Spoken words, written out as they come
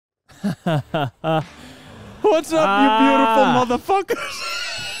What's up, you beautiful motherfuckers?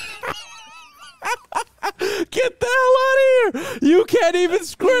 Get the hell out of here. You can't even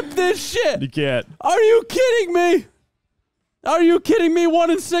script this shit. You can't. Are you kidding me? Are you kidding me?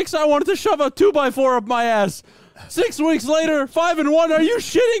 1-6, I wanted to shove a 2x4 up my ass. 6 weeks later, 5-1. Are you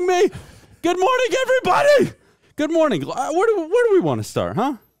shitting me? Good morning, everybody. Good morning. Where do we want to start,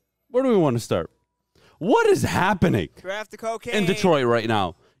 huh? Where do we want to start? What is happening Draft the cocaine in Detroit right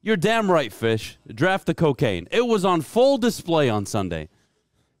now? You're damn right, Fish. Draft the cocaine. It was on full display on Sunday.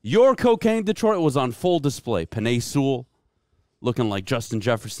 Your cocaine, Detroit, was on full display. Penei Sewell looking like Justin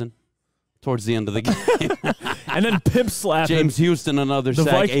Jefferson towards the end of the game. And then pimp slapping. James Houston, another the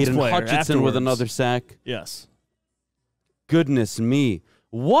sack. Vikings Aiden player Hutchinson afterwards. with another sack. Yes. Goodness me.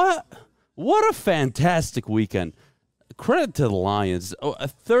 What a fantastic weekend. Credit to the Lions. A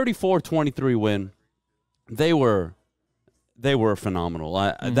 34-23 win. They were phenomenal.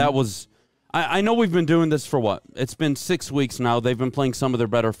 I know we've been doing this for what? It's been 6 weeks now. They've been playing some of their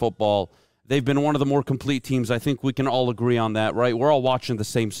better football. They've been one of the more complete teams. I think we can all agree on that, right? We're all watching the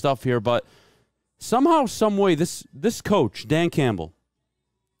same stuff here, but somehow, some way, this coach, Dan Campbell,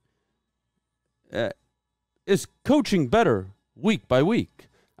 is coaching better week by week.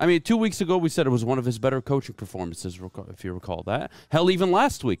 I mean, 2 weeks ago, we said it was one of his better coaching performances, if you recall that. Hell, even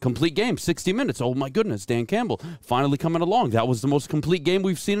last week, complete game, 60 minutes. Oh, my goodness, Dan Campbell finally coming along. That was the most complete game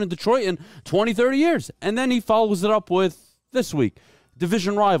we've seen in Detroit in 20, 30 years. And then he follows it up with this week,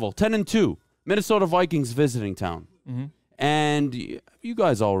 division rival, 10-2, Minnesota Vikings visiting town. Mm-hmm. And you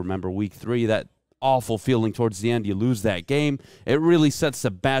guys all remember week 3, that awful feeling towards the end. You lose that game. It really sets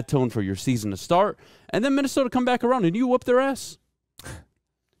a bad tone for your season to start. And then Minnesota come back around, and you whoop their ass.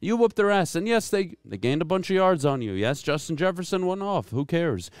 You whooped their ass, and yes, they gained a bunch of yards on you. Yes, Justin Jefferson went off. Who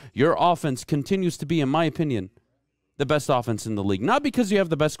cares? Your offense continues to be, in my opinion, the best offense in the league. Not because you have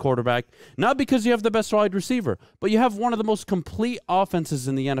the best quarterback, not because you have the best wide receiver, but you have one of the most complete offenses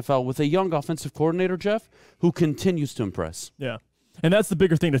in the NFL with a young offensive coordinator, Jeff, who continues to impress. Yeah. And that's the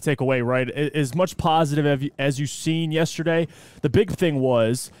bigger thing to take away, right? As much positive as you've seen yesterday, the big thing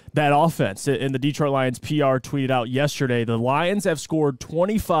was that offense. And the Detroit Lions PR tweeted out yesterday, the Lions have scored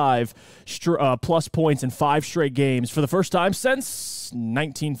 25 plus points in 5 straight games for the first time since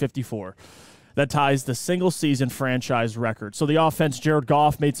 1954. That ties the single-season franchise record. So the offense, Jared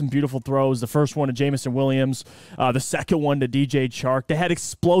Goff made some beautiful throws. The first one to Jamison Williams, the second one to DJ Chark. They had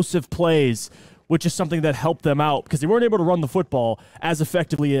explosive plays, which is something that helped them out because they weren't able to run the football as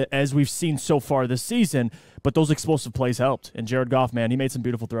effectively as we've seen so far this season, but those explosive plays helped. And Jared Goff, man, he made some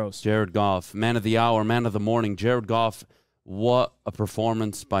beautiful throws. Jared Goff, man of the hour, man of the morning. Jared Goff, what a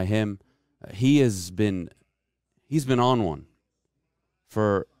performance by him. He's been on one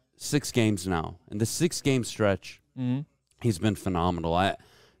for 6 games now. In the 6-game stretch, he's been phenomenal.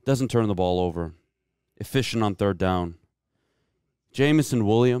 Doesn't turn the ball over. Efficient on third down. Jamison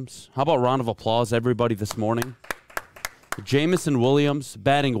Williams. How about a round of applause, everybody, this morning? Jamison Williams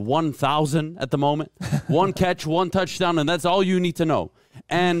batting 1,000 at the moment. 1 catch, 1 touchdown, and that's all you need to know.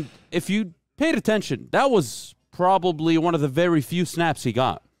 And if you paid attention, that was probably one of the very few snaps he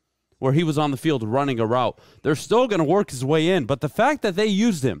got where he was on the field running a route. They're still going to work his way in, but the fact that they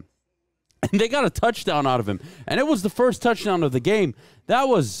used him and they got a touchdown out of him, and it was the first touchdown of the game. That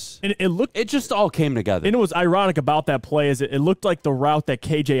was it just all came together. And it was ironic about that play is it looked like the route that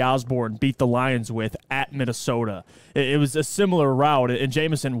KJ Osborne beat the Lions with at Minnesota. It was a similar route, and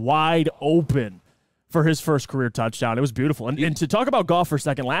Jamison wide open for his first career touchdown. It was beautiful. And to talk about Goff for a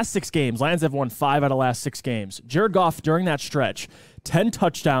second, last 6 games, Lions have won 5 out of last 6 games. Jared Goff during that stretch, 10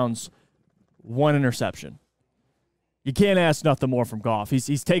 touchdowns, 1 interception. You can't ask nothing more from Goff.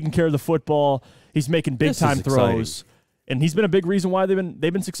 He's taking care of the football. He's making big-time throws. And he's been a big reason why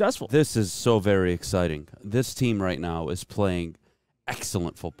they've been successful. This is so very exciting. This team right now is playing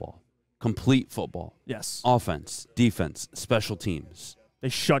excellent football, complete football. Yes. Offense, defense, special teams. They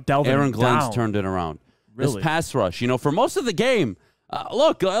shut down Aaron Glenn's turned it around. Really? This pass rush, for most of the game,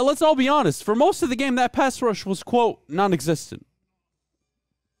 look, let's all be honest. For most of the game, that pass rush was, quote, non-existent.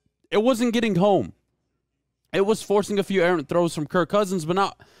 It wasn't getting home. It was forcing a few errant throws from Kirk Cousins, but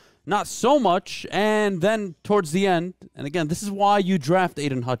not so much. And then towards the end, and again, this is why you draft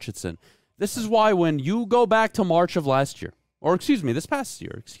Aiden Hutchinson. This is why when you go back to March of last year, or this past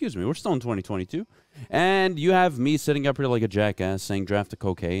year, we're still in 2022, and you have me sitting up here like a jackass saying draft the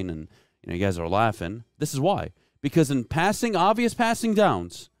cocaine, and you guys are laughing. This is why. Because in obvious passing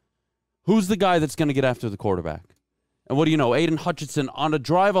downs, who's the guy that's going to get after the quarterback? And what do you know? Aiden Hutchinson on a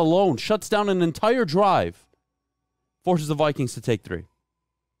drive alone shuts down an entire drive. Forces the Vikings to take 3.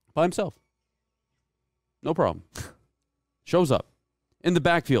 By himself. No problem. Shows up. in the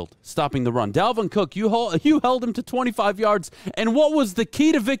backfield, stopping the run. Dalvin Cook, you held him to 25 yards. And what was the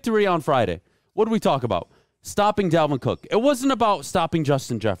key to victory on Friday? What did we talk about? Stopping Dalvin Cook. It wasn't about stopping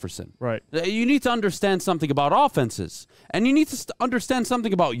Justin Jefferson. Right. You need to understand something about offenses. And you need to understand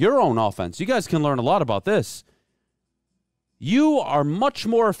something about your own offense. You guys can learn a lot about this. You are much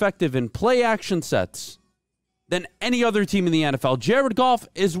more effective in play action sets than any other team in the NFL. Jared Goff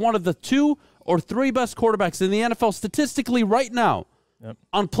is one of the 2 or 3 best quarterbacks in the NFL statistically right now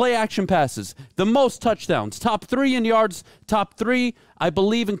on play action passes. The most touchdowns. Top 3 in yards. Top 3, I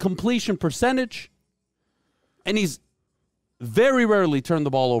believe, in completion percentage. And he's very rarely turned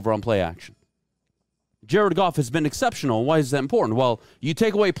the ball over on play action. Jared Goff has been exceptional. Why is that important? Well, you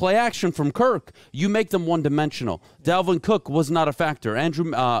take away play action from Kirk, you make them one-dimensional. Dalvin Cook was not a factor.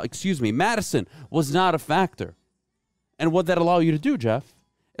 Madison was not a factor. And what that allow you to do, Jeff?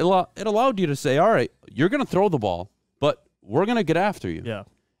 It allowed you to say, all right, you're going to throw the ball, but we're going to get after you. Yeah.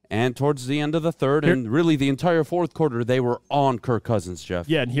 And towards the end of the third, and really the entire fourth quarter, they were on Kirk Cousins, Jeff.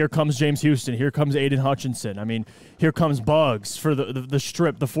 Yeah, and here comes James Houston. Here comes Aiden Hutchinson. I mean, here comes Bugs for the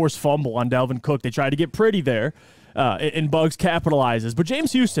strip, the forced fumble on Dalvin Cook. They tried to get pretty there, and Bugs capitalizes. But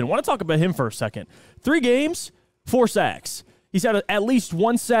James Houston, I want to talk about him for a second. 3 games, 4 sacks. He's had at least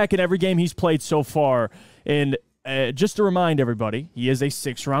 1 sack in every game he's played so far. And just to remind everybody, he is a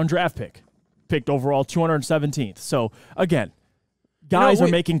 6th-round draft pick, picked overall 217th. So, again, guys are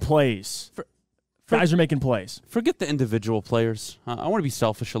making plays. Guys are making plays. Forget the individual players. I want to be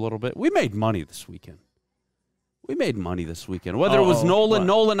selfish a little bit. We made money this weekend. Whether it was Nolan.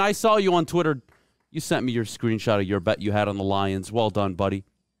 Nolan, I saw you on Twitter. You sent me your screenshot of your bet you had on the Lions. Well done, buddy.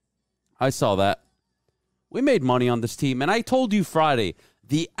 I saw that. We made money on this team. And I told you Friday,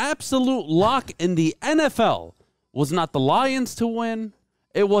 the absolute lock in the NFL was not the Lions to win.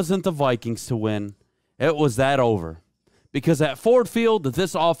 It wasn't the Vikings to win. It was that over. Because at Ford Field,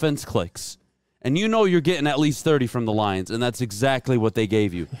 this offense clicks. And you know you're getting at least 30 from the Lions, and that's exactly what they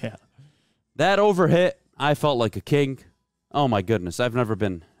gave you. Yeah. That overhit, I felt like a king. Oh, my goodness. I've never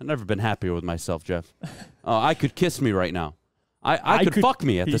been happier with myself, Jeff. I could kiss me right now. I could fuck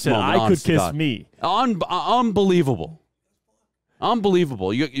me at this moment. I could kiss me. Unbelievable.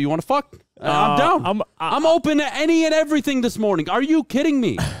 Unbelievable. You want to fuck? I'm down. I'm open to any and everything this morning. Are you kidding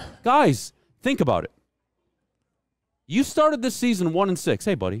me? Guys, think about it. You started this season 1-6.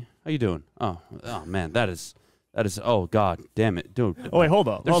 Hey, buddy, how you doing? Oh man, that is. Oh God, damn it, dude. Oh wait, hold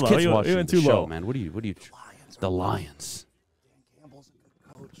on. There's kids watching went the too show, low. man. What are you? The Lions. Dan Campbell's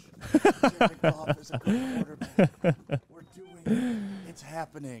a good coach. Jared Goff is a good quarterback. We're doing it. It's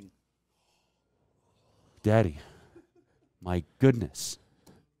happening. Daddy, my goodness,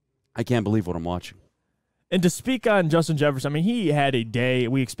 I can't believe what I'm watching. And to speak on Justin Jefferson, I mean, he had a day.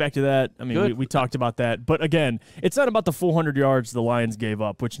 We expected that. I mean, we talked about that. But again, it's not about the 400 yards the Lions gave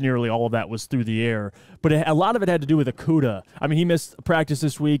up, which nearly all of that was through the air. But a lot of it had to do with Akuda. I mean, he missed practice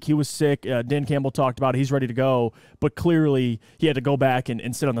this week. He was sick. Dan Campbell talked about it. He's ready to go. But clearly, he had to go back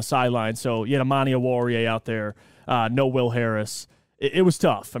and sit on the sideline. So you had Amani Oruwariye out there, no Will Harris. It was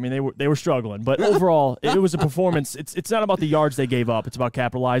tough. I mean, they were struggling. But overall, it was a performance. It's not about the yards they gave up. It's about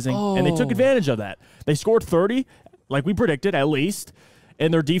capitalizing. And they took advantage of that. They scored 30, like we predicted, at least.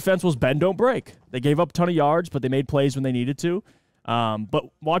 And their defense was bend, don't break. They gave up a ton of yards, but they made plays when they needed to. But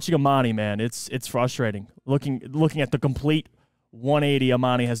watching Amani, man, it's frustrating. Looking at the complete 180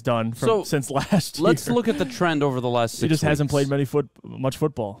 Amani has done since last year. Let's look at the trend over the last 6 weeks. He just hasn't played much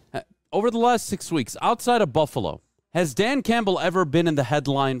football. Over the last 6 weeks, outside of Buffalo, has Dan Campbell ever been in the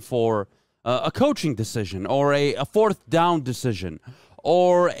headline for a coaching decision or a 4th down decision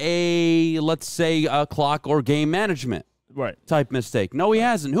or let's say, a clock or game management type mistake? No, he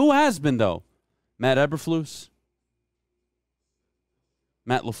hasn't. Who has been, though? Matt Eberflus?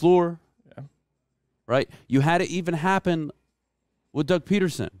 Matt LaFleur? Yeah. Right? You had it even happen with Doug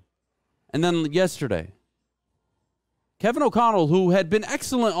Peterson. And then yesterday, Kevin O'Connell, who had been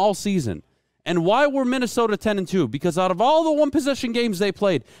excellent all season. And why were Minnesota 10-2? Because out of all the one-possession games they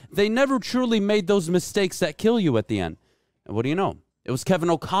played, they never truly made those mistakes that kill you at the end. And what do you know? It was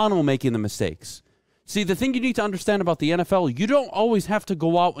Kevin O'Connell making the mistakes. See, the thing you need to understand about the NFL, you don't always have to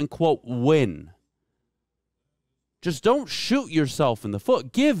go out and, quote, win. Just don't shoot yourself in the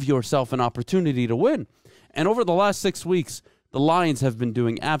foot. Give yourself an opportunity to win. And over the last 6 weeks, the Lions have been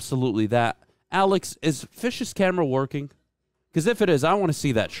doing absolutely that. Alex, is Fish's camera working? Because if it is, I want to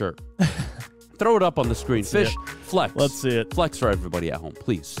see that shirt. Throw it up on the screen. Fish, flex. Let's see it. Flex for everybody at home,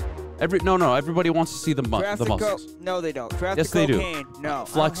 please. Everybody wants to see the muscles. No, they don't. Yes, they do. No.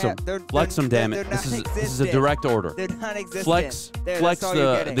 Flex them. Flex them, damn it. This is a direct order. They're non-existent. Flex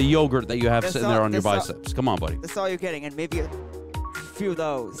the yogurt that you have sitting there on your biceps. Come on, buddy. That's all you're getting. And maybe few of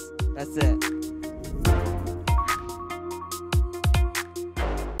those. That's it.